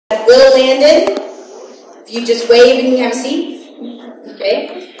Will Landon, if you just wave and you have a seat.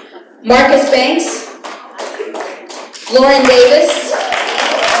 Okay. Marcus Banks, Lauren Davis,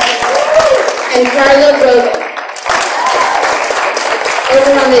 and Carla Grogan.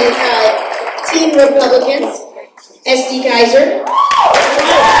 Over on the Team Republicans, SD Kaiser,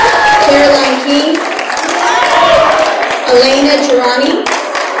 Caroline King, Elena Girani,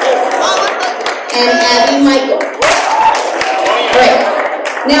 and Abby Michael. All right.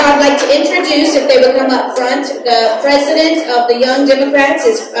 Now I'd like to introduce, if they would come up front, the president of the Young Democrats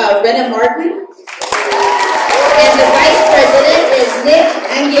is Rena Martin, and the vice president is Nick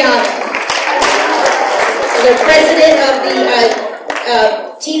Anguiano. The president of the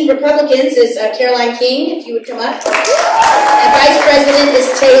Teen Republicans is Caroline King, if you would come up, and vice president is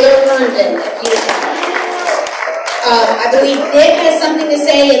Taylor Herndon, if you would come up. I believe Nick has something to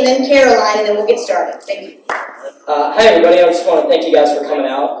say, and then Caroline, and then we'll get started. Thank you. Hi everybody, I just want to thank you guys for coming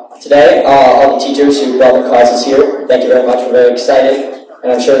out today. All the teachers who brought their classes here, thank you very much. We're very excited,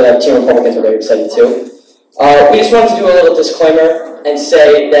 and I'm sure that Team Republicans are very excited too. We just wanted to do a little disclaimer and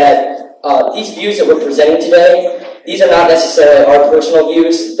say that these views that we're presenting today, these are not necessarily our personal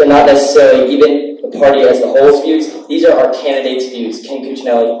views. They're not necessarily even the party as the whole's views. These are our candidates' views, Ken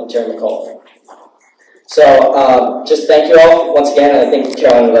Cuccinelli and Terry McAuliffe. So just thank you all once again, and I think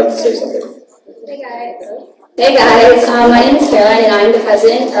Caroline would like to say something. Hey guys, my name is Caroline and I'm the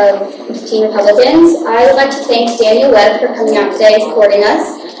president of Teen Republicans. I would like to thank Daniel Webb for coming out today and supporting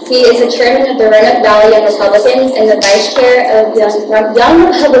us. He is the chairman of the Roanoke Valley Young Republicans and the vice chair of the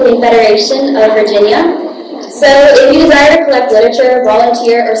Young Republican Federation of Virginia. So if you desire to collect literature,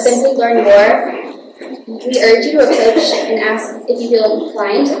 volunteer, or simply learn more, we urge you to approach and ask if you feel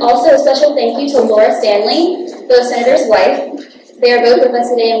inclined. Also, a special thank you to Laura Stanley, the senator's wife. They are both with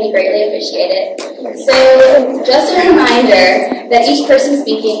us today and we greatly appreciate it. So, just a reminder that each person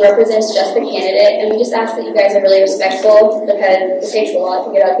speaking represents just the candidate, and we just ask that you guys are really respectful because it takes a lot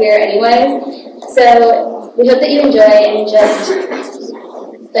to get up here anyways. So, we hope that you enjoy and enjoy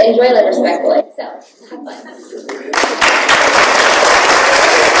life respectfully. So, have fun.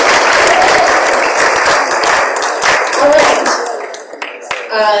 All right.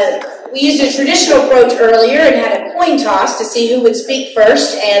 We used a traditional approach earlier and had a coin toss to see who would speak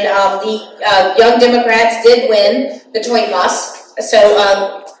first, and the Young Democrats did win the coin toss. So,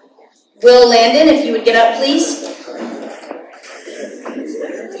 Will Landon, if you would get up, please.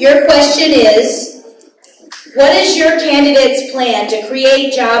 Your question is, what is your candidate's plan to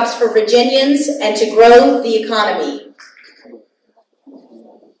create jobs for Virginians and to grow the economy?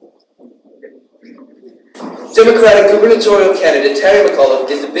 Democratic gubernatorial candidate Terry McAuliffe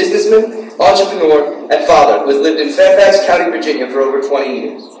is a businessman, entrepreneur, and father who has lived in Fairfax County, Virginia for over 20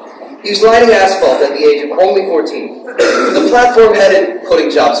 years. He was lining asphalt at the age of only 14. With a platform headed putting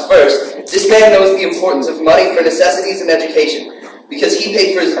jobs first, this man knows the importance of money for necessities and education because he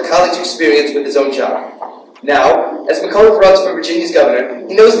paid for his college experience with his own job. Now, as McAuliffe runs for Virginia's governor,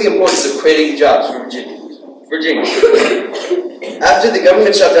 he knows the importance of creating jobs for Virginia. After the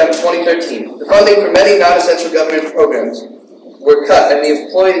government shutdown in 2013, the funding for many non-essential government programs were cut and the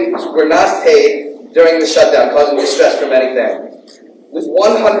employees were not paid during the shutdown, causing distress for many families. With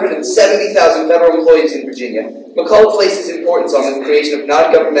 170,000 federal employees in Virginia, McAuliffe places importance on the creation of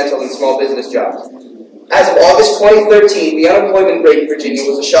non-governmental and small business jobs. As of August 2013, the unemployment rate in Virginia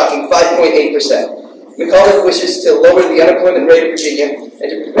was a shocking 5.8%. McAuliffe wishes to lower the unemployment rate of Virginia and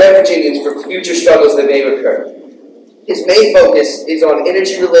to prepare Virginians for future struggles that may occur. His main focus is on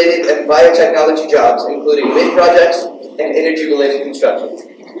energy-related and biotechnology jobs, including wind projects and energy-related construction.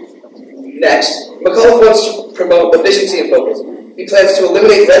 Next, McAuliffe wants to promote efficiency and focus. He plans to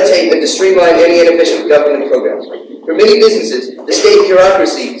eliminate red tape and to streamline any inefficient government programs. For many businesses, the state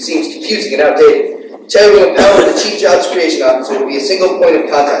bureaucracy seems confusing and outdated. Terry will empower the Chief Jobs Creation Officer to be a single point of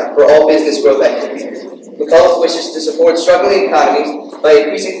contact for all business growth activities. McAuliffe wishes to support struggling economies by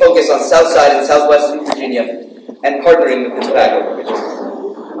increasing focus on Southside and Southwestern Virginia and partnering with the tobacco industry.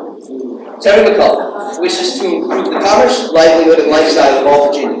 Terry McAuliffe wishes to improve the commerce, livelihood, and lifestyle of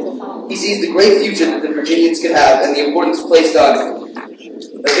all Virginians. He sees the great future that the Virginians could have and the importance placed on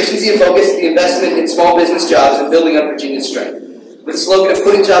efficiency and focus, the investment in small business jobs, and building up Virginia's strength. With the slogan of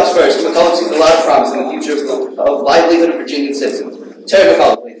putting jobs first, McAuliffe sees a lot of promise in the future of livelihood of Virginian citizens. Terry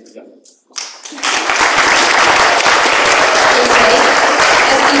McAuliffe, ladies and gentlemen.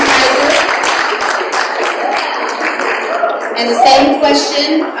 And the same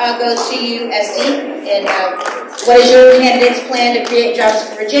question goes to you, SD. And what is your candidate's plan to create jobs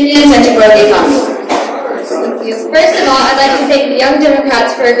for Virginians and to grow the economy? Thank you. First of all, I'd like to thank the Young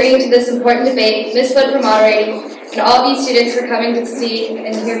Democrats for agreeing to this important debate, Ms. Wood for moderating, and all of you students for coming to see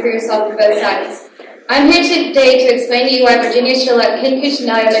and hear for yourself for both sides. I'm here today to explain to you why Virginia should elect Ken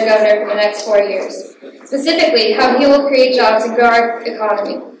Cuccinelli as our governor for the next 4 years. Specifically, how he will create jobs and grow our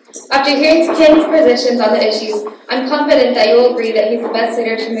economy. After hearing Ken's positions on the issues, I'm confident that you will agree that he's the best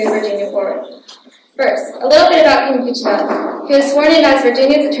leader to move Virginia forward. First, a little bit about Ken Cuccinelli. He was sworn in as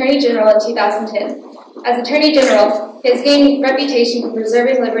Virginia's Attorney General in 2010. As Attorney General, he has gained a reputation for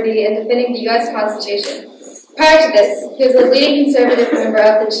preserving liberty and defending the U.S. Constitution. Prior to this, he was a leading conservative member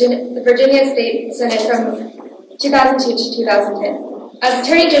of the Virginia State Senate from 2002 to 2010. As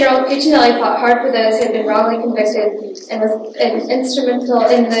Attorney General, Cuccinelli fought hard for those who had been wrongly convicted and was instrumental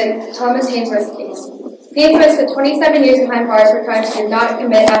in the Thomas Haynesworth case. Haynesworth spent 27 years behind bars for crimes he did not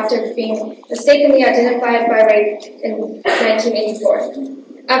commit after being mistakenly identified by rape in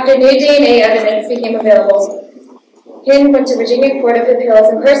 1984. After new DNA evidence became available, Ken went to Virginia Court of Appeals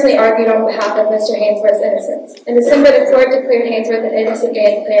and personally argued on behalf of Mr. Haynesworth's innocence. In December, the court declared Haynesworth an innocent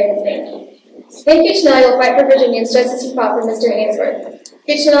man, clearing his name. Ken Cuccinelli will fight for Virginians just as he fought for Mr. Haynesworth.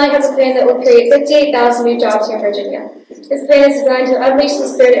 Cuccinelli has a plan that will create 58,000 new jobs here in Virginia. His plan is designed to unleash the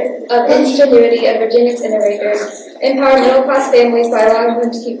spirit of ingenuity of Virginia's innovators, empower middle-class families by allowing them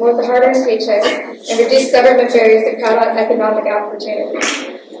to keep more of the hard-earned paychecks, and reduce government barriers that crowd out economic opportunities.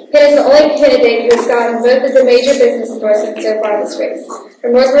 Ken is the only candidate who has gotten both of the major business endorsements so far in this race,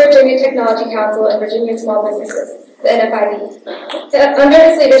 from North Virginia Technology Council and Virginia Small Businesses, the NFIB. Under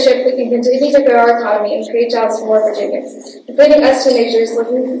his leadership, we can continue to grow our economy and create jobs for more Virginians, including us teenagers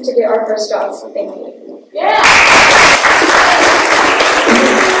looking to get our first jobs. Thank you. Yeah.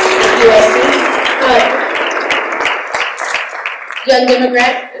 Young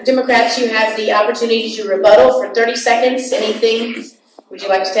Democrats, you have the opportunity to rebuttal for 30 seconds. Anything? Would you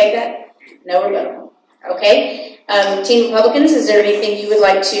like to take that? No rebuttal. Okay. Team Republicans, is there anything you would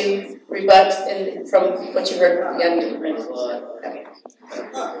like to rebut from what you heard? Young Democrats? Okay.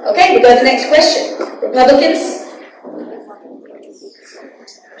 Okay, we'll go to the next question. Republicans?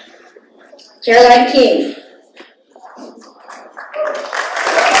 Caroline King.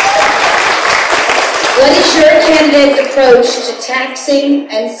 What is your candidate's approach to taxing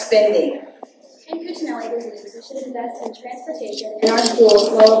and spending? Ken Cuccinelli believes we should invest in transportation in our schools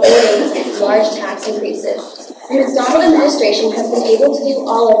while avoiding large tax increases. The McDonald administration has been able to do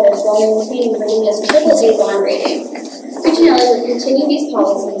all of this while maintaining Virginia's AAA bond rating. Cuccinelli would continue these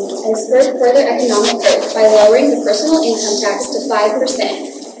policies and spur further economic growth by lowering the personal income tax to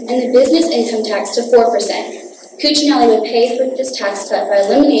 5% and the business income tax to 4%. Cuccinelli would pay for this tax cut by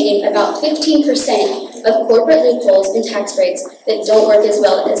eliminating about 15% of corporate loopholes and tax breaks that don't work as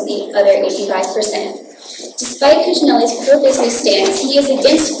well as the other 85%. Despite Cuccinelli's pro-business stance, he is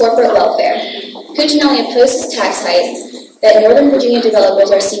against corporate welfare. Cuccinelli opposes tax hikes that Northern Virginia developers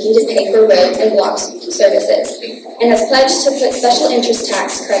are seeking to pay for roads and block services, and has pledged to put special interest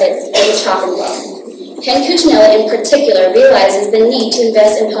tax credits in the chopping block. Ken Cuccinelli in particular realizes the need to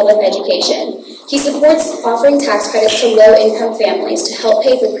invest in public education. He supports offering tax credits to low-income families to help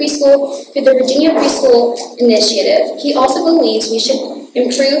pay for preschool through the Virginia Preschool Initiative. He also believes we should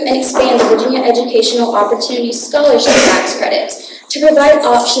improve and expand the Virginia Educational Opportunity Scholarship tax credits to provide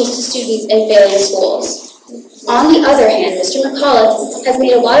options to students in failing schools. On the other hand, Mr. McAuliffe has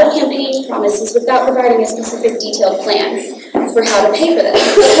made a lot of campaign promises without providing a specific detailed plan for how to pay for them.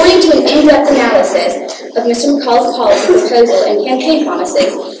 According to an in-depth analysis of Mr. McAuliffe's policy proposal and campaign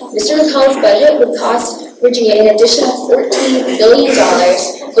promises, Mr. McAuliffe's budget would cost Virginia an additional $14 billion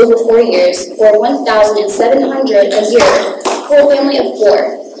over 4 years, or $1,700 a year for a family of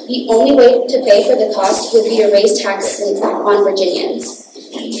 4. The only way to pay for the cost would be to raise taxes on Virginians.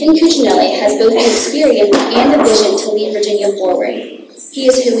 Ken Cuccinelli has both the experience and the vision to lead Virginia forward. He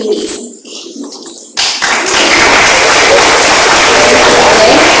is who we need.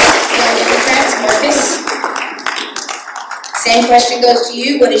 Same question goes to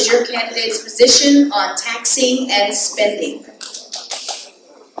you. What is your candidate's position on taxing and spending?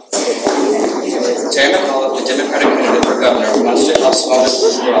 Terry McAuliffe, the Democratic candidate for governor, wants to help small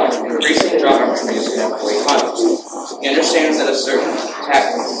businesses thrive, increasing job opportunities and employee economies. He understands that certain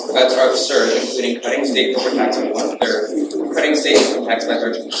tax cuts are absurd, including cutting state corporate tax by 1/3, cutting state income tax by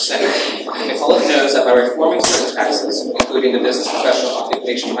 13%. McAuliffe knows that by reforming certain taxes, including the business professional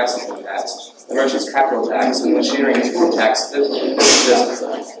occupation licensing tax, the merchant's capital tax, and the machinery and import tax, businesses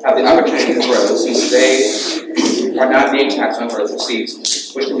have the opportunity to grow since they are not being taxed on gross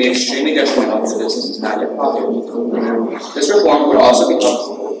receipts, which can be extremely detrimental if the business is not yet profitable. This reform would also be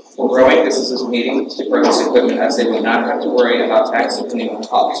helpful for growing businesses needing to purchase equipment, as they will not have to worry about tax depending on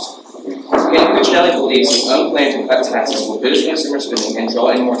cost. Ken Cuccinelli believes his own plan to cut taxes will boost consumer spending and draw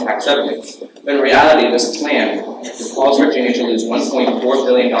in more tax revenue. But in reality, this plan will cause Virginia to lose $1.4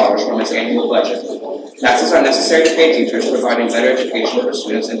 billion from its annual budget. Taxes are necessary to pay teachers, providing better education for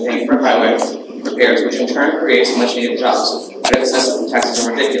students and paying for highway repairs, which in turn creates much needed jobs. But excessive taxes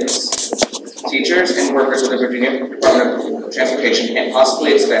are ridiculous. Teachers and workers with the Virginia Department of Transportation can't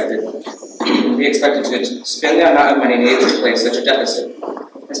possibly be expected to spend the amount of money needed to replace such a deficit,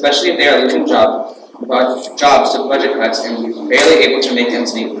 especially if they are losing jobs to budget cuts and barely able to make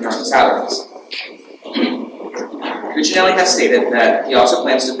ends meet with current salaries. Cuccinelli has stated that he also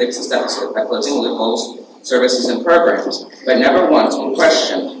plans to fix this deficit by closing loopholes, services, and programs, but never once, when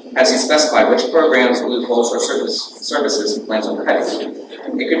questioned, has he specified which programs, loopholes, or services he plans on cutting.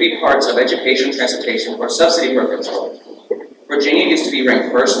 It could be parts of education, transportation, or subsidy programs. Virginia used to be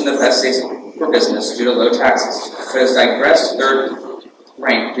ranked first in the best states for business due to low taxes, but has digressed third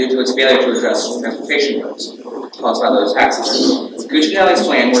rank due to its failure to address transportation woes caused by low taxes. Cuccinelli's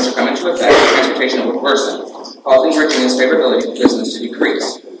plan were to come into effect, transportation would worsen, causing Virginia's favorability for business to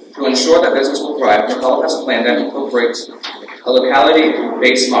decrease. To ensure that business will thrive, McCullough has a plan that incorporates a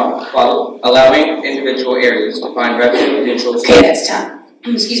locality-based model, allowing individual areas to find revenue-neutral. Okay, that's time.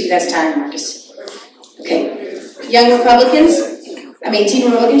 Excuse me, that's time, Marcus. Okay. Teen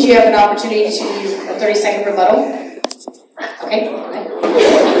Republicans, you have an opportunity to use a 30-second rebuttal. Okay.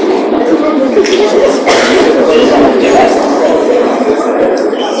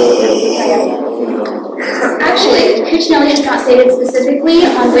 Actually, Cuccinelli has not stated specifically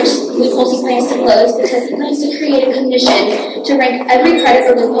on which loopholes he plans to close because he plans to create a commission to rank every credit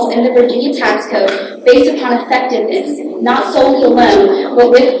or loophole in the Virginia tax code based upon effectiveness, not solely alone,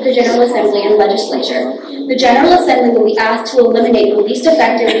 but with the General Assembly and legislature. The General Assembly will be asked to eliminate the least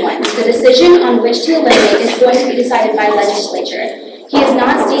effective ones. The decision on which to eliminate is going to be decided by legislature. He has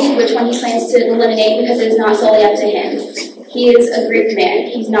not stated which one he plans to eliminate because it is not solely up to him. He is a group man.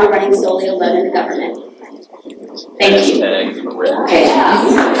 He's not running solely alone in the government. Thank you. Okay.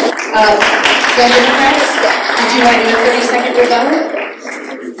 Democrats, did you want to do a 30-second rebuttal?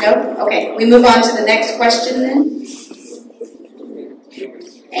 No? Okay. We move on to the next question then.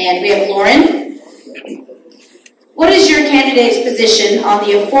 And we have Lauren. What is your candidate's position on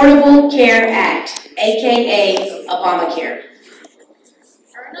the Affordable Care Act, aka Obamacare?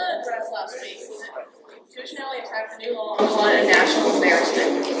 Erna addressed last week that Cuccinelli attacked the new law on a national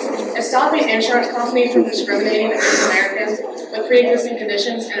embarrassment. It's stopping insurance companies from discriminating against Americans with pre-existing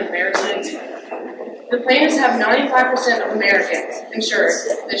conditions and embarrassments. The plan is to have 95% of Americans insured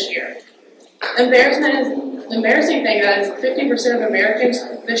this year. The embarrassing thing is 50% of Americans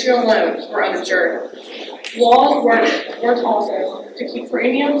this year alone were uninsured. Laws work also to keep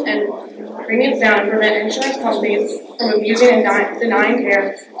premiums down and prevent insurance companies from abusing and denying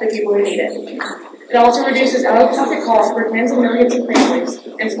care to people who need it. It also reduces out-of-pocket costs for tens of millions of families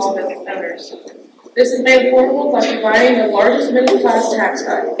and small business owners. This is made affordable by providing the largest middle-class tax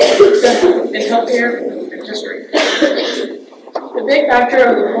cut in healthcare industry. The big factor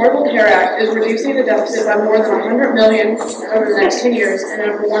of the Affordable Care Act is reducing the deficit by more than $100 million over the next 10 years and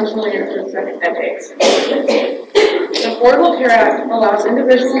over $1 trillion for the second decade. The Affordable Care Act allows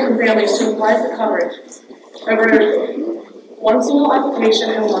individuals and families to apply for coverage over one single application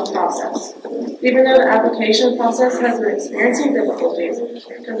and one process. Even though the application process has been experiencing difficulties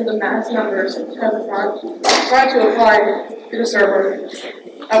because of the mass numbers who have tried to apply to the server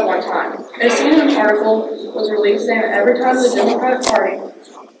at one time. A CNN article was released saying that every time the Democratic Party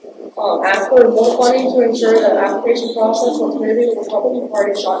asked for more funding to ensure that the application process was moving, the Republican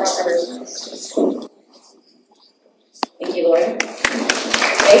Party shot down everything. Thank you, Lori.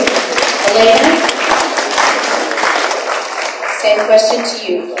 Okay. Elena? Same question to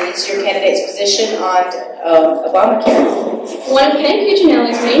you. What is your candidate's position on Obamacare? One of Ken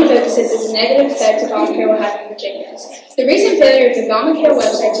Cuccinelli's main focuses is the negative effects Obamacare will have on Virginians. The recent failure of the Obamacare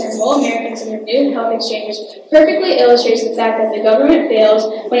website to enroll Americans in their new health exchanges perfectly illustrates the fact that the government fails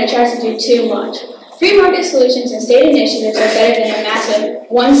when it tries to do too much. Free market solutions and state initiatives are better than a massive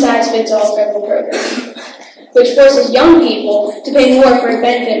one-size-fits-all federal program, which forces young people to pay more for a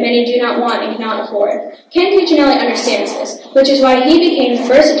benefit many do not want and cannot afford. Ken Cuccinelli understands this, which is why he became the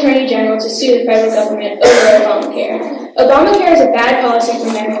first Attorney General to sue the federal government over Obamacare. Obamacare is a bad policy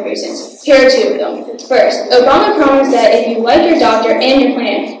for many reasons. Here are two of them. First, Obama promised that if you like your doctor and your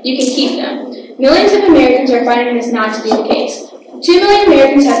plan, you can keep them. Millions of Americans are finding this not to be the case. 2 million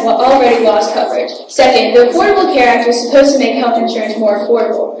Americans have already lost coverage. Second, the Affordable Care Act was supposed to make health insurance more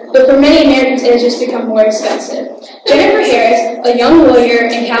affordable, but for many Americans it has just become more expensive. Jennifer Harris, a young lawyer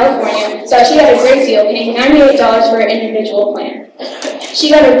in California, thought she had a great deal paying $98 for her individual plan. She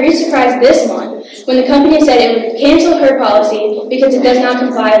got a rude surprise this month when the company said it would cancel her policy because it does not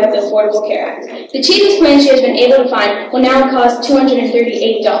comply with the Affordable Care Act. The cheapest plan she has been able to find will now cost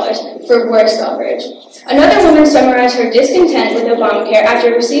 $238 for worse coverage. Another woman summarized her discontent with Obamacare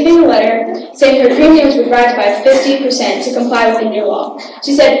after receiving a letter saying her premiums would rise by 50% to comply with the new law.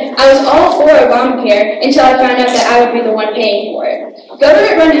 She said, "I was all for Obamacare until I found out that I would be the one paying for it."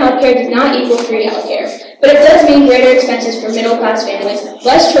 Government-run healthcare does not equal free healthcare, but it does mean greater expenses for middle-class families,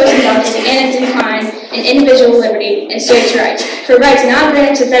 less choice in doctors, and a decline in individual liberty and states' rights. For rights not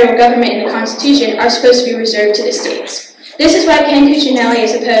granted to the federal government in the Constitution are supposed to be reserved to the states. This is why Ken Cuccinelli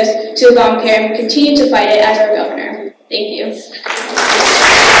is opposed to Obamacare and will continue to fight it as our governor. Thank you.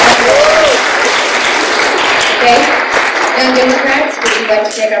 Okay. Young Democrats, would you like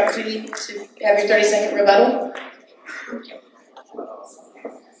to take opportunity to have your 30-second rebuttal?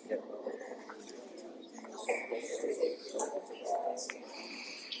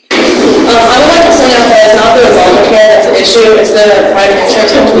 I would like to point out that it's not the Obamacare that's an issue, it's the private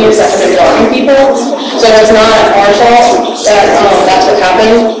insurance companies that have been blocking people. So it's not our fault that that's what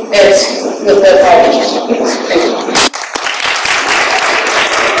happened, it's with the private insurance companies. Thank you.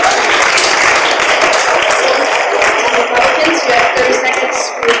 Republicans, you have 30 seconds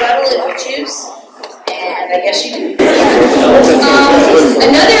for rebuttal if you choose. And I guess you do.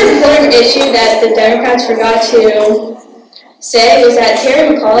 Another important issue that the Democrats forgot to say was that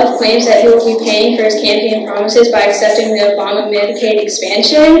Terry McAuliffe claims that he will be paying for his campaign promises by accepting the Obama Medicaid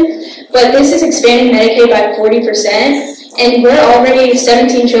expansion, but this is expanding Medicaid by 40%, and we're already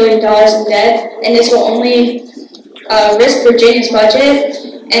 $17 trillion in debt, and this will only risk Virginia's budget,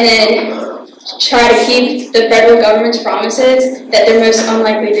 and then try to keep the federal government's promises that they're most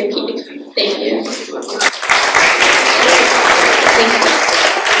unlikely to keep. Thank you. Thank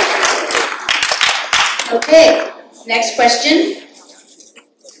you. Okay. Next question.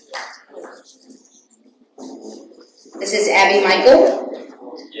 This is Abby Michael.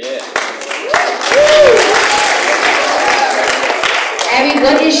 Yeah. Abby,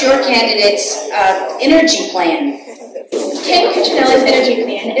 what is your candidate's energy plan? Ken Cuccinelli's energy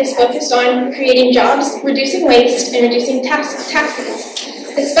plan is focused on creating jobs, reducing waste, and reducing taxes,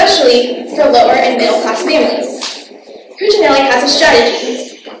 especially for lower and middle class families. Cuccinelli has a strategy.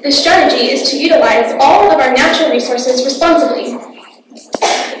 The strategy is to utilize all of our natural resources responsibly.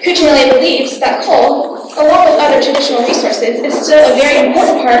 Cuccinelli believes that coal, along with other traditional resources, is still a very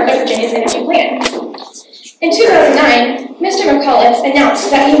important part of Virginia's energy plan. In 2009, Mr. McAuliffe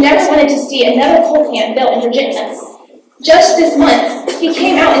announced that he never wanted to see another coal plant built in Virginia. Just this month, he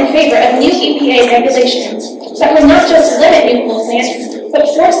came out in favor of new EPA regulations that would not just limit new coal plants, but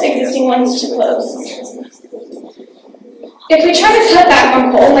force existing ones to close. If we try to cut back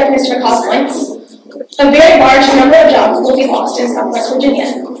on coal like Mr. McAuliffe wants, a very large number of jobs will be lost in Southwest Virginia.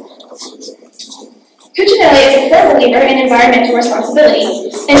 Cuccinelli is a firm believer in environmental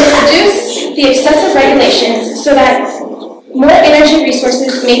responsibility and to reduce the excessive regulations so that more energy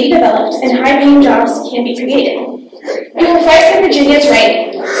resources may be developed and high-paying jobs can be created. We will fight for Virginia's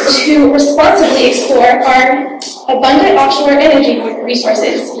right to responsibly explore our abundant offshore energy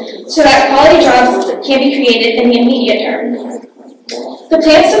resources so that quality jobs can be created in the immediate term. The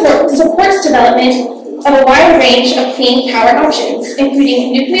plan supports development of a wide range of clean power options,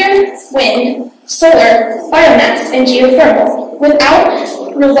 including nuclear, wind, solar, biomass, and geothermal, without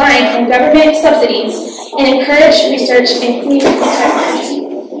relying on government subsidies, and encourage research in clean technology.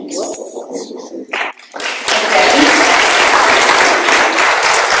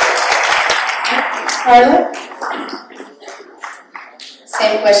 Carla?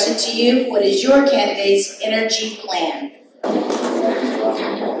 Same question to you. What is your candidate's energy plan?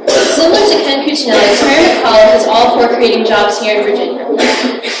 Similar to Ken Cuccinelli, Terry McAuliffe is all for creating jobs here in Virginia.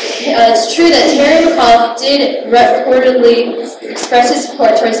 It's true that Terry McAuliffe did reportedly express his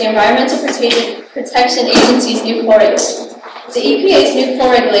support towards the Environmental Protection Agency's new coal regulations. The EPA's new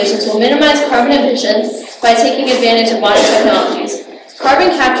coal regulations will minimize carbon emissions by taking advantage of modern technologies. Carbon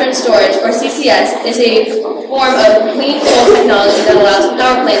capture and storage, or CCS, is a form of clean coal technology that allows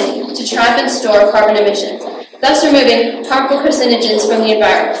power plants to trap and store carbon emissions, thus removing harmful carcinogens from the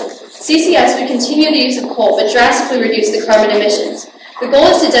environment. CCS would continue the use of coal, but drastically reduce the carbon emissions. The goal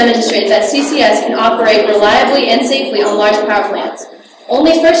is to demonstrate that CCS can operate reliably and safely on large power plants.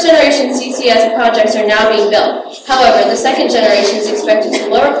 Only first-generation CCS projects are now being built. However, the second generation is expected to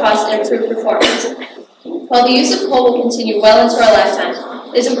lower cost and improve performance. While the use of coal will continue well into our lifetime,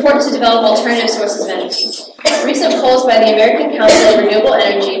 it is important to develop alternative sources of energy. Recent polls by the American Council of Renewable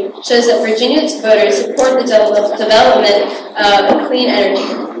Energy shows that Virginia's voters support the development of clean energy.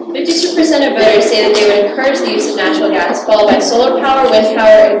 52% of voters say that they would encourage the use of natural gas, followed by solar power, wind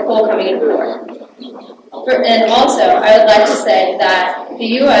power, and coal coming in fourth. And also, I would like to say that the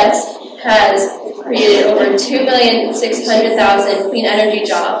U.S. has created over 2,600,000 clean energy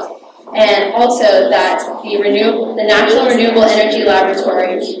jobs, and also that the National Renewable Energy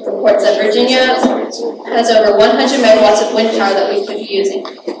Laboratory reports that Virginia has over 100 megawatts of wind power that we could be using.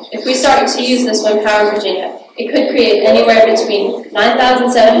 If we start to use this wind power in Virginia, it could create anywhere between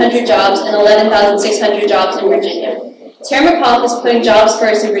 9,700 jobs and 11,600 jobs in Virginia. Terry McAuliffe is putting jobs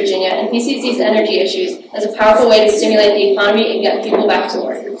first in Virginia, and he sees these energy issues as a powerful way to stimulate the economy and get people back to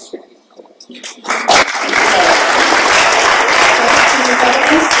work.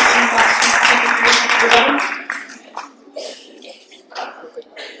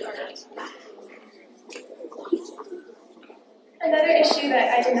 Another issue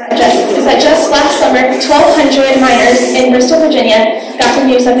that I did not address is that just last summer, 1,200 miners in Bristol, Virginia got the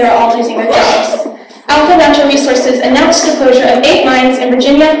news that they were all losing their jobs. Alpha Natural Resources announced the closure of 8 mines in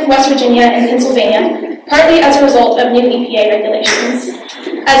Virginia, West Virginia, and Pennsylvania, partly as a result of new EPA regulations.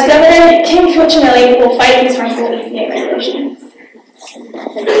 As Governor Kim Cuccinelli will fight these harmful EPA regulations.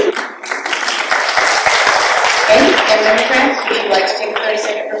 Okay, and Democrats, would you like to take a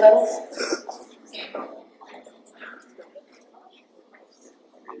 30-second rebuttal?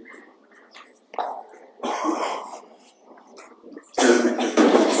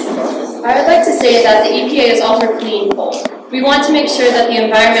 I would like to say that the EPA is all for clean coal. We want to make sure that the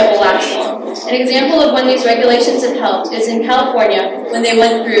environment will last long. An example of when these regulations have helped is in California, when they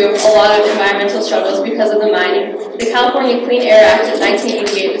went through a lot of environmental struggles because of the mining. The California Clean Air Act of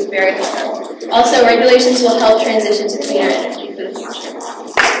 1988 was very helpful. Also, regulations will help transition to cleaner energy for the future.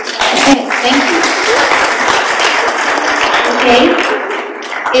 Okay, thank you. Okay,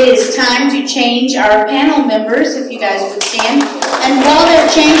 it is time to change our panel members, if you guys would stand. And while they're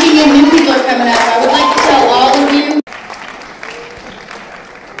changing and new people are coming up, I would like to tell all of you.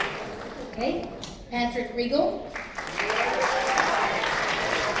 Okay, Patrick Regal.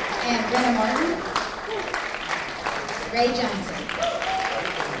 And Brenna Martin. Ray Johnson.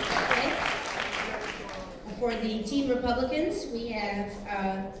 Okay. For the Team Republicans, we have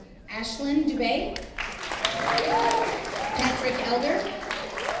Ashlyn Dubé, Patrick Elder,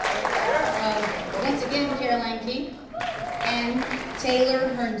 once again Caroline King, and Taylor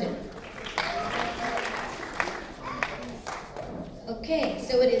Herndon. Okay,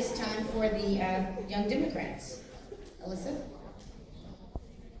 so it is time for the Young Democrats. Alyssa?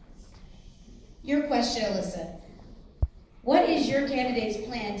 Your question, Alyssa. What is your candidate's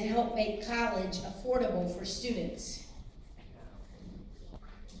plan to help make college affordable for students?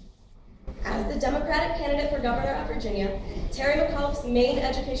 As the Democratic candidate for governor of Virginia, Terry McAuliffe's main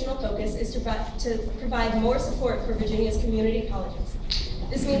educational focus is to provide more support for Virginia's community colleges.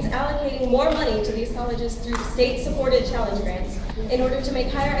 This means allocating more money to these colleges through state-supported challenge grants in order to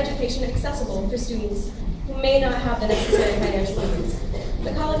make higher education accessible for students who may not have the necessary financial means.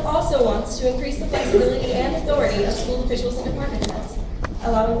 The college also wants to increase the flexibility and authority of school officials and department heads,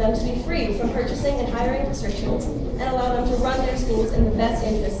 allowing them to be free from purchasing and hiring restrictions, and allow them to run their schools in the best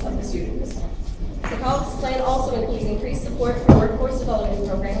interests of the students. The college's plan also includes increased support for workforce development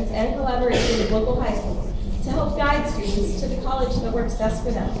programs and collaboration with local high schools to help guide students to the college that works best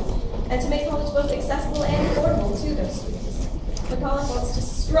for them, and to make college both accessible and affordable to those students. The college wants to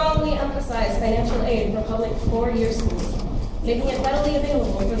strongly emphasize financial aid for public four-year schools, making it readily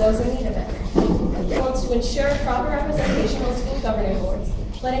available for those in need of it. It wants to ensure proper representation on school governing boards,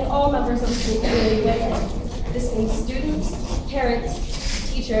 letting all members of the school community weigh in. This means students,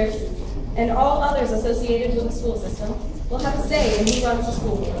 parents, teachers, and all others associated with the school system will have a say in who runs the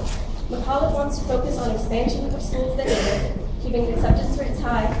school board. McAuliffe wants to focus on expansion of schools that need it, keeping acceptance rates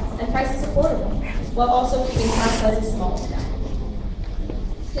high and prices affordable, while also keeping class sizes small.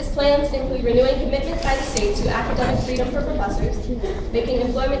 His plans include renewing commitment by the state to academic freedom for professors, making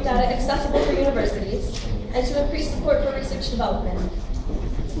employment data accessible for universities, and to increase support for research development.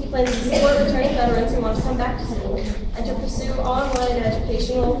 He plans to support returning veterans who want to come back to school, and to pursue online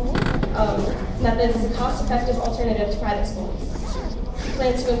educational methods as a cost-effective alternative to private schools. He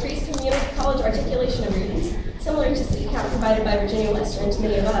plans to increase community college articulation agreements, similar to CCAP provided by Virginia Western to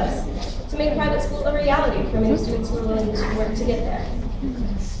many of us, to make private school a reality for many students who are willing to work to get there.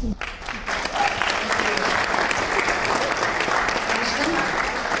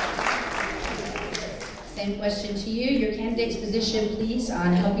 Same question to you. Your candidate's position, please,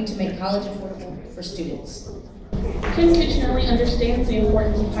 on helping to make college affordable for students. Ken Cuccinelli understands the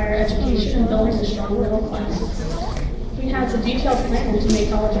importance of higher education and building a strong middle class. He has a detailed plan to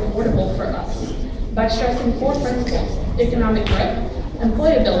make college affordable for us by stressing 4 principles: economic growth,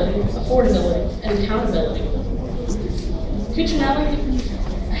 employability, affordability, and accountability. Cuccinelli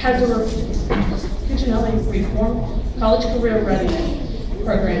reformed college career readiness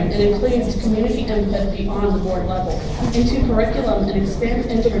program and includes community input beyond the board level into curriculum and expands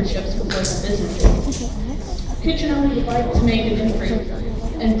internships with local businesses. Cuccinelli would like to make an increase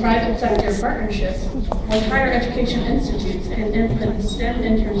in private sector partnerships with higher education institutes and implement the STEM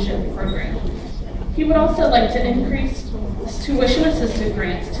internship program. He would also like to increase tuition assistance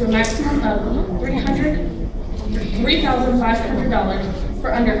grants to a maximum of $3,500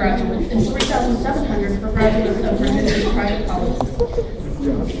 for undergraduates and $3,700 for graduates of Virginia's private colleges.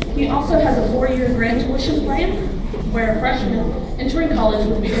 He also has a 4-year grant tuition plan where freshmen entering college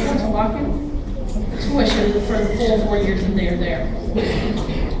will be able to lock in tuition for the full 4 years that they are there.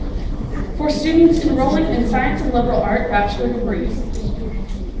 For students enrolling in science and liberal art bachelor degrees,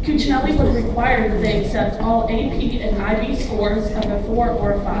 Cuccinelli would require that they accept all AP and IB scores of a 4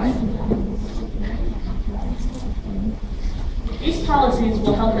 or a 5. These policies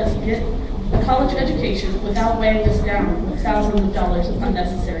will help us get a college education without weighing us down with thousands of dollars of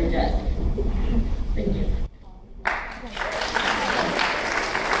unnecessary debt. Thank you.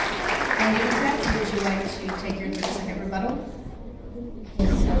 Would you like to take your 30-second rebuttal?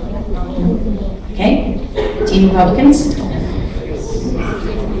 Okay. Team Republicans.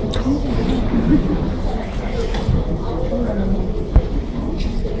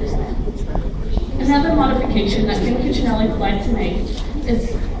 Another modification that Ken Cuccinelli would like to make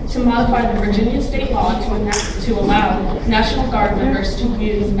is to modify the Virginia state law to allow National Guard members to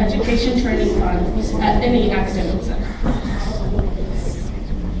use education training funds at any academic center.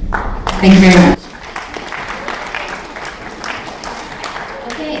 Thank you very much.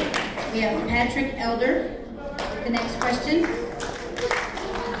 Okay, we have Patrick Elder. The next question.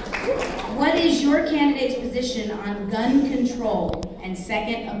 What is your candidate's position on gun control and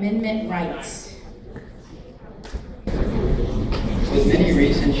Second Amendment rights? With many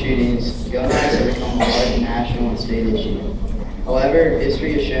recent shootings, gun rights have become a large national and state issue. However,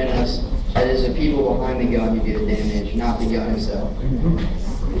 history has shown us that it is the people behind the gun who do the damage, not the gun itself.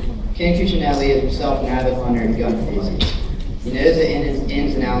 Ken Cuccinelli is himself an avid hunter and gun enthusiast. He knows the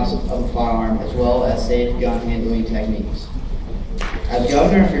ins and outs of a firearm as well as safe gun handling techniques. As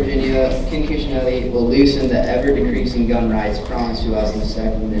Governor of Virginia, Ken Cuccinelli will loosen the ever-decreasing gun rights promised to us in the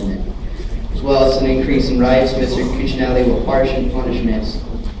Second Amendment. As well as an increase in rights, Mr. Cuccinelli will harshen punishments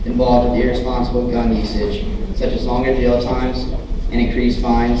involved with irresponsible gun usage, such as longer jail times and increased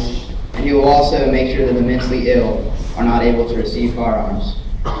fines, and he will also make sure that the mentally ill are not able to receive firearms.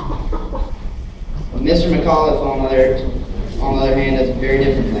 Mr. McAuliffe, on the other hand, has very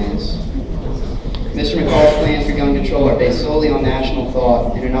different plans. Mr. McAuliffe's plans for gun control are based solely on national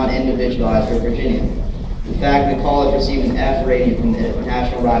thought and are not individualized for Virginia. In fact, McAuliffe received an F rating from the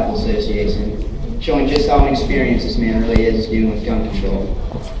National Rifle Association, showing just how inexperienced this man really is dealing with gun control.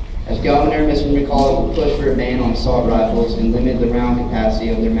 As governor, Mr. McAuliffe will push for a ban on assault rifles and limit the round capacity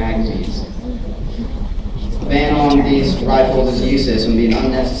of their magazines. A ban on these rifles is useless and would be an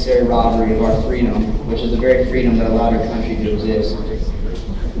unnecessary robbery of our freedom, which is the very freedom that allowed our country to exist.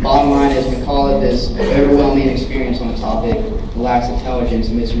 The bottom line is McAuliffe is overwhelming experience on the topic and lacks intelligence,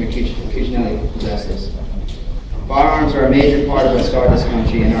 and Mr. Cuccinelli possesses. Firearms are a major part of what started this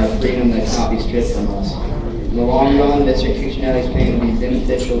country and are a freedom that cannot be stripped from us. In the long run, Mr. Cuccinelli's plan will be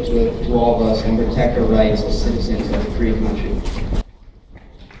beneficial to all of us and protect our rights as citizens of a free country.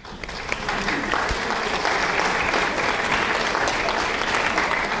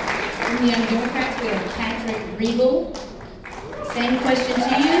 From the Young Democrats, we have Patrick Regal. Same question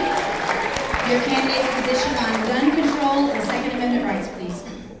to you. Your candidate's position on gun control and Second Amendment rights, please.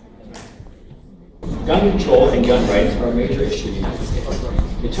 Gun control and gun rights are a major issue in the United States.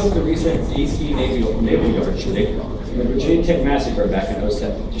 It took the recent D.C. Naval Yard shooting and the Virginia Tech massacre back in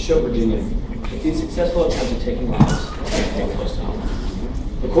 2007 to show Virginia that these successful attempts at taking lives can't take close to home.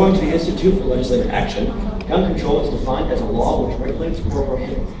 According to the Institute for Legislative Action, gun control is defined as a law which regulates or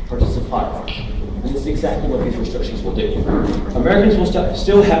prohibits purchase of firearms. And this is exactly what these restrictions will do. Americans will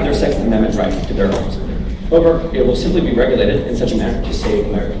still have their Second Amendment right to their arms. However, it will simply be regulated in such a manner to save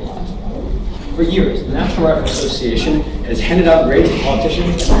American lives. For years, the National Rifle Association has handed out grades to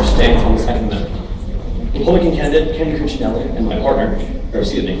politicians and their stance on the Second Amendment. Republican candidate Ken Cuccinelli and my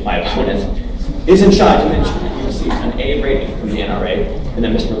opponent, isn't shy to mention that he received an A rating from the NRA and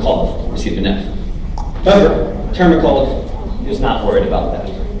that Mr. McAuliffe received an F. However, Terry McAuliffe is not worried about that.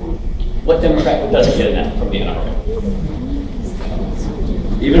 What Democrat doesn't get enough from the NRA?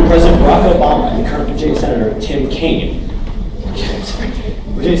 Even President Barack Obama and current Virginia Senator Tim Kaine,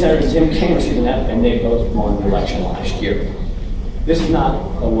 Virginia Senator Tim Kaine received an F, and they both won the election last year. This is not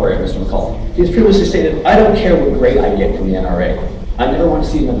a worry of Mr. McAuliffe. He has previously stated, I don't care what grade I get from the NRA. I never want to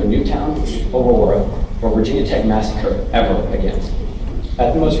see another Newtown, Aurora, or Virginia Tech massacre ever again.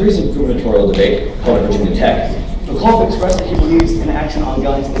 At the most recent gubernatorial debate held at Virginia Tech, McAuliffe expressed that he believes an action on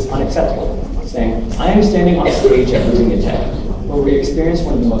guns is unacceptable, saying, I am standing on a stage at Virginia Tech, where we experienced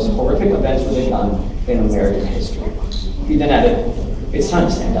one of the most horrific events with a gun in American history. He then added, it's time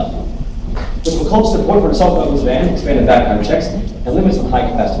to stand up. With McAuliffe's support for an assault weapons ban, expanded background checks, and limits on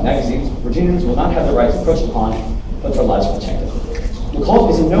high-capacity magazines, Virginians will not have their rights encroached upon, but their lives protected.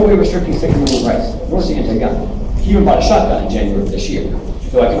 McAuliffe is in no way restricting Second Amendment rights, nor is he anti-gun. He even bought a shotgun in January of this year,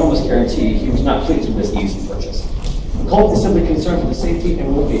 though I can almost guarantee he was not pleased with this easy purchase. McAuliffe is simply concerned for the safety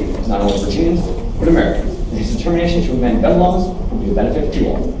and well-being of not only Virginians, but Americans, and his determination to amend gun laws will be a benefit to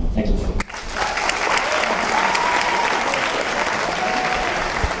all. Thank you.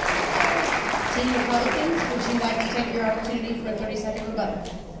 Team Republicans, would you like to take your opportunity for a 30-second rebuttal?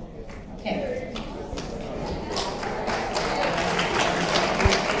 Okay.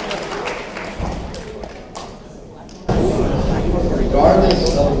 Regardless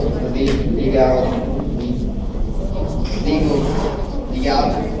of the legality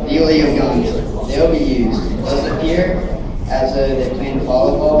of guns, they will be used. It doesn't appear as though they plan to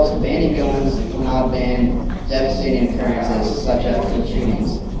follow laws. Banning guns will not ban devastating occurrences such as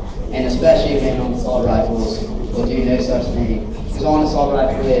shootings, and especially banning on assault rifles will do no such thing. Because all an assault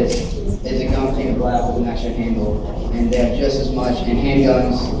rifle is a gun painted black with an extra handle, and they have just as much, and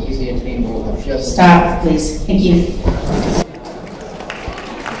handguns easily attainable. Just Stop, please. Thank you.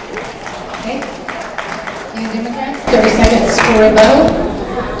 Okay. Young Democrats, 30 seconds for rebuttal.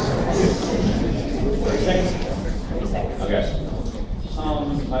 30 seconds? 30 seconds. Okay.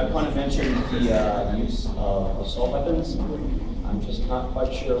 My opponent mentioned the use of assault weapons. I'm just not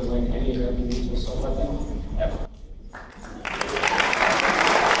quite sure when any American used an assault weapon, ever.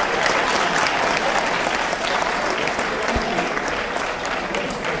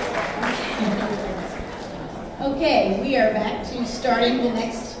 Okay, we are back to starting the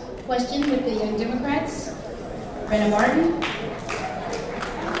next question with the Young Democrats. Brenna Martin.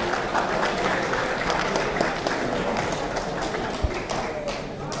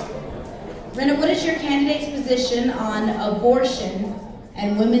 Brenna, what is your candidate's position on abortion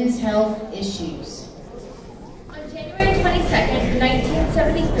and women's health issues? On January 22nd,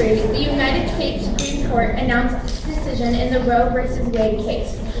 1973, the United States Supreme Court announced its decision in the Roe v. Wade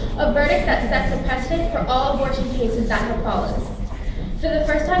case, a verdict that set the precedent for all abortion cases that have followed. For the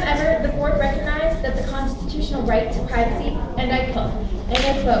first time ever, the court recognized that the constitutional right to privacy, and I quote,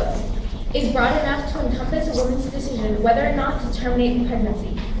 is broad enough to encompass a woman's decision whether or not to terminate the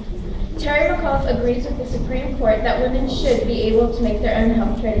pregnancy. Terry McAuliffe agrees with the Supreme Court that women should be able to make their own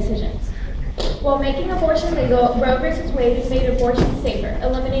health care decisions. While making abortion legal, Roe v. Wade made abortion safer,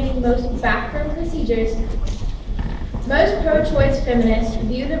 eliminating most backroom procedures. Most pro-choice feminists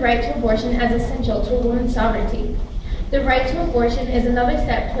view the right to abortion as essential to a woman's sovereignty. The right to abortion is another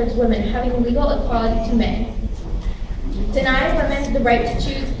step towards women having legal equality to men. Denying women the right to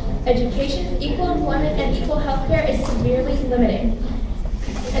choose education, equal employment, and equal health care is severely limiting.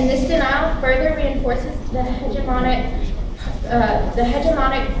 And this denial further reinforces the hegemonic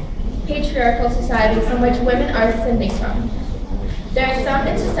patriarchal society from which women are descending from. There are some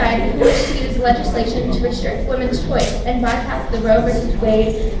in society who wish to use legislation to restrict women's choice and bypass the Roe v.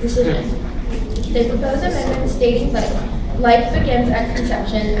 Wade decision. They propose amendments stating that life begins at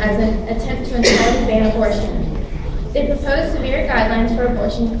conception as an attempt to entirely ban abortion. They propose severe guidelines for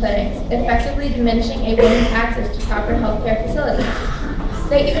abortion clinics, effectively diminishing a woman's access to proper health care facilities.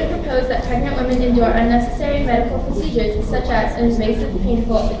 They even propose that pregnant women endure unnecessary medical procedures such as invasive,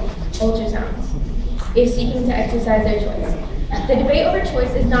 painful ultrasounds if seeking to exercise their choice. The debate over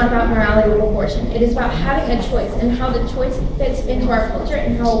choice is not about morality of abortion. It is about having a choice and how the choice fits into our culture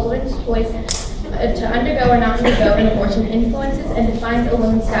and how a woman's choice to undergo or not undergo an abortion influences and defines a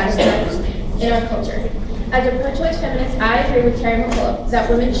woman's status in our culture. As a pro-choice feminist, I agree with Terry McAuliffe that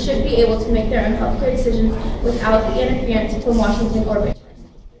women should be able to make their own health care decisions without the interference from Washington or Richmond.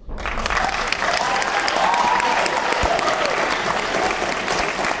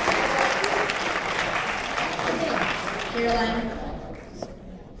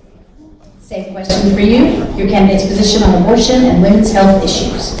 Same question for you. Your candidate's position on abortion and women's health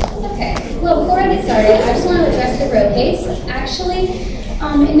issues. Okay. Well, before I get started, I just want to address the Roe case. Actually,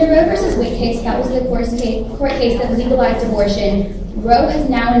 In the Roe versus Wade case, that was the court case that legalized abortion. Roe has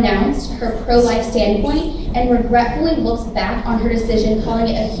now announced her pro-life standpoint and regretfully looks back on her decision, calling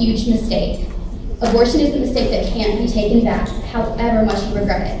it a huge mistake. Abortion is a mistake that can't be taken back, however much you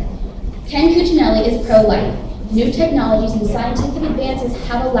regret it. Ken Cuccinelli is pro-life. New technologies and scientific advances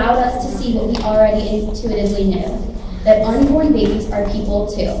have allowed us to see what we already intuitively knew, that unborn babies are people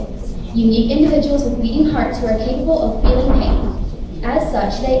too. Unique individuals with beating hearts who are capable of feeling pain. As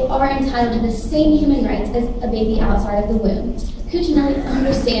such, they are entitled to the same human rights as a baby outside of the womb. Cuccinelli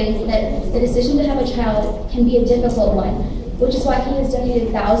understands that the decision to have a child can be a difficult one, which is why he has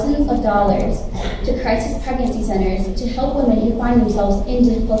donated thousands of dollars to crisis pregnancy centers to help women who find themselves in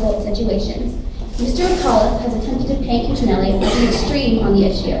difficult situations. Mr. McAuliffe has attempted to paint Cuccinelli as an extreme on the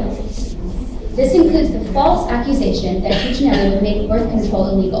issue. This includes the false accusation that Cuccinelli would make birth control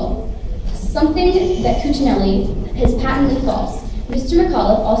illegal, something that Cuccinelli is patently false. Mr.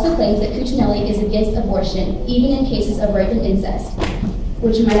 McAuliffe also claims that Cuccinelli is against abortion, even in cases of rape and incest,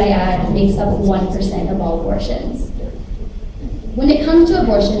 which, might I add, makes up 1% of all abortions. When it comes to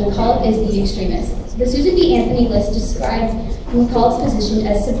abortion, McAuliffe is the extremist. The Susan B. Anthony list described McAuliffe's position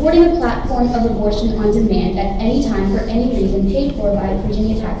as supporting a platform of abortion on demand at any time for any reason paid for by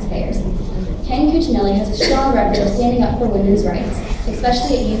Virginia taxpayers. Ken Cuccinelli has a strong record of standing up for women's rights,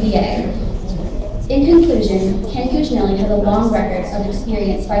 especially at UVA. In conclusion, Ken Cuccinelli has a long record of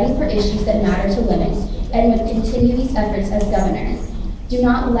experience fighting for issues that matter to women and would continue these efforts as governor. Do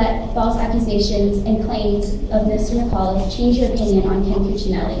not let false accusations and claims of Mr. McAuliffe change your opinion on Ken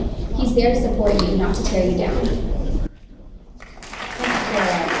Cuccinelli. He's there to support you, not to tear you down.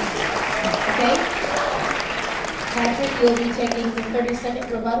 Okay. Patrick, you'll be taking the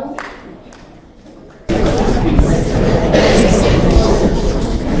 30-second rebuttal.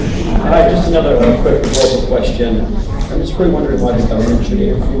 Just another quick proposal question. I'm just really wondering why the government should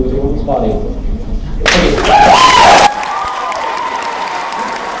interfere with a woman's body.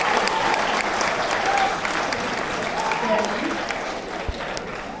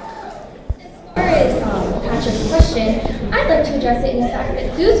 As far as Patrick's question, I'd like to address it in the fact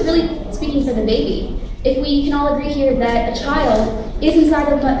that who's really speaking for the baby? If we can all agree here that a child is inside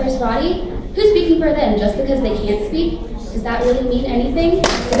the mother's body, who's speaking for them? Just because they can't speak? Does that really mean anything?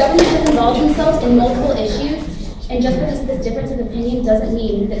 The government has involved themselves in multiple issues, and just because of this difference of opinion doesn't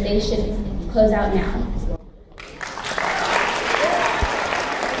mean that they should close out now.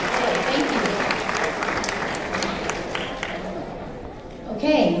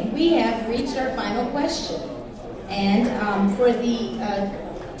 Okay, we have reached our final question. And for the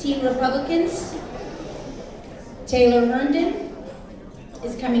Team Republicans, Taylor Herndon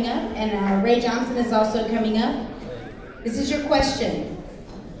is coming up, and Ray Johnson is also coming up. This is your question.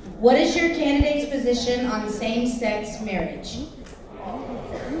 What is your candidate's position on same-sex marriage?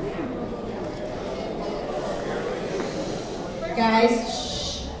 Guys,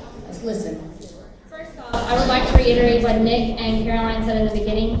 shh, let's listen. First off, I would like to reiterate what Nick and Caroline said in the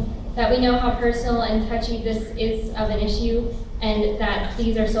beginning, that we know how personal and touchy this is of an issue, and that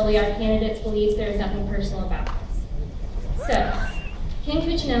these are solely our candidate's beliefs. There is nothing personal about this. So, Ken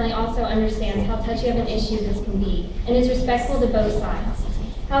Cuccinelli also understands how touchy of an issue this can be, and is respectful to both sides.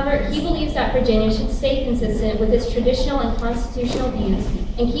 However, he believes that Virginia should stay consistent with its traditional and constitutional views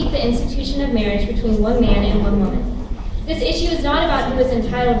and keep the institution of marriage between one man and one woman. This issue is not about who is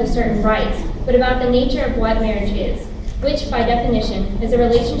entitled to certain rights, but about the nature of what marriage is, which, by definition, is a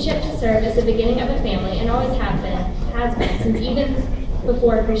relationship to serve as the beginning of a family and always has been since even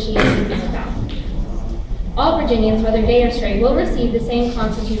before Christianity came about. All Virginians, whether gay or straight, will receive the same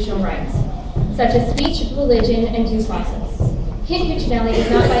constitutional rights, such as speech, religion, and due process. Ken Cuccinelli does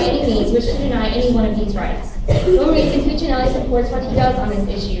not by any means wish to deny any one of these rights. One reason Cuccinelli supports what he does on this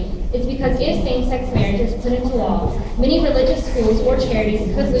issue is because if same-sex marriage is put into law, many religious schools or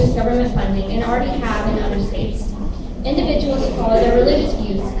charities could lose government funding and already have in other states. Individuals who follow their religious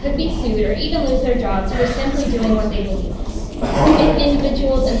views could be sued or even lose their jobs for simply doing what they believe. If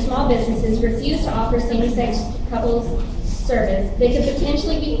individuals and small businesses refuse to offer same-sex couples service, they could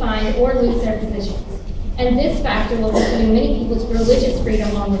potentially be fined or lose their positions. And this factor will pursue many people's religious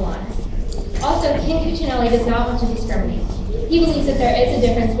freedom on the line. Also, Ken Cuccinelli does not want to discriminate. He believes that there is a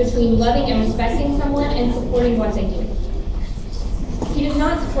difference between loving and respecting someone and supporting what they do. He does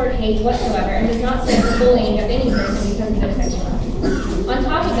not support hate whatsoever and does not stand for bullying of any person because of their sexuality. On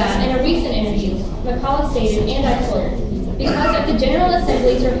top of that, in a recent interview, McAuliffe stated, and I quote, "Because of the General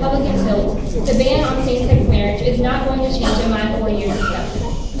Assembly's Republican tilt, the ban on same-sex marriage is not going to change in my 4 years of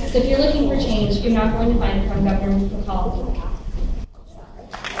government. So if you're looking for change, you're not going to find it from Governor McAuliffe."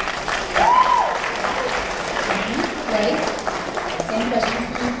 Right? Same question.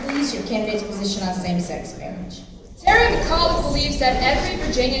 position on same-sex marriage. Terry McAuliffe believes that every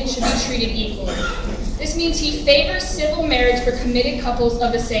Virginian should be treated equally. This means he favors civil marriage for committed couples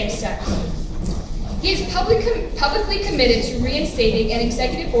of the same sex. He is publicly committed to reinstating an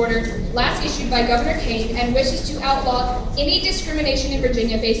executive order last issued by Governor Kane and wishes to outlaw any discrimination in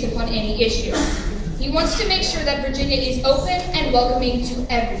Virginia based upon any issue. He wants to make sure that Virginia is open and welcoming to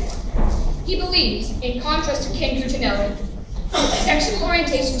everyone. He believes, in contrast to Ken Cuccinelli, sexual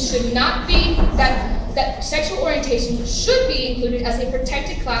orientation should not be that sexual orientation should be included as a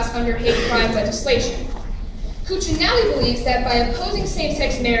protected class under hate crime legislation. Cuccinelli believes that by opposing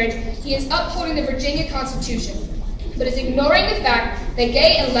same-sex marriage, he is upholding the Virginia Constitution, but is ignoring the fact that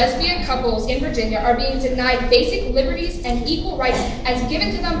gay and lesbian couples in Virginia are being denied basic liberties and equal rights as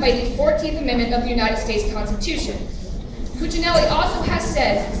given to them by the 14th Amendment of the United States Constitution. Cuccinelli also has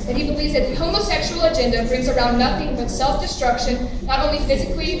said that he believes that the homosexual agenda brings around nothing but self-destruction, not only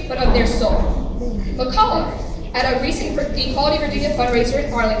physically, but of their soul. McAuliffe, at a recent Equality Virginia fundraiser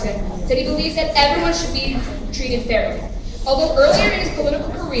in Arlington, said he believes that everyone should be treated fairly. Although earlier in his political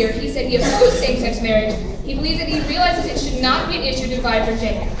career he said he opposed same-sex marriage, he believes that he realizes it should not be an issue to divide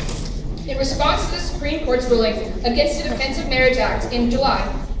Virginia. In response to the Supreme Court's ruling against the Defense of Marriage Act in July,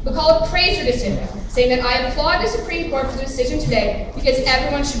 McAuliffe praised the decision, saying that I applaud the Supreme Court for the decision today because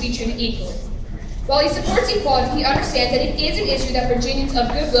everyone should be treated equally. While he supports equality, he understands that it is an issue that Virginians of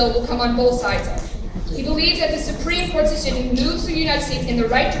goodwill will come on both sides of. He believes that the Supreme Court's decision moves the United States in the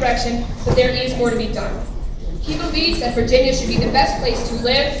right direction, but there is more to be done. He believes that Virginia should be the best place to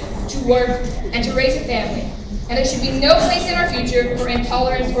live, to work, and to raise a family, and there should be no place in our future for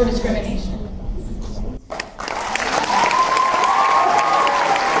intolerance or discrimination.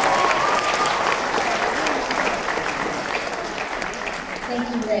 Thank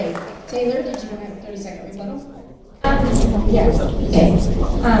you, Ray. Taylor, did you want to have a 30-second rebuttal? Yes. Okay.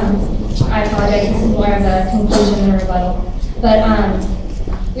 I apologize. This is more of a conclusion than a rebuttal. But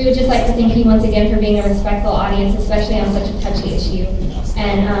we would just like to thank you once again for being a respectful audience, especially on such a touchy issue.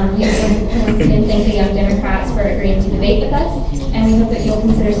 And we again thank the Young Democrats for agreeing to debate with us. And we hope that you'll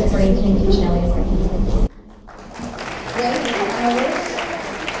consider supporting Ken Cuccinelli as our candidate.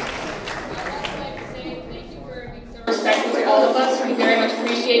 Respectful to all of us. We very much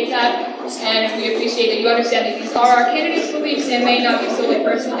appreciate that, and we appreciate that you understand that these are our candidates' beliefs and may not be solely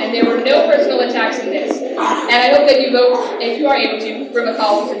personal, and there were no personal attacks in this. And I hope that you vote, if you are able to, for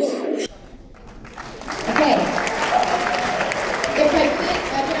McAuliffe.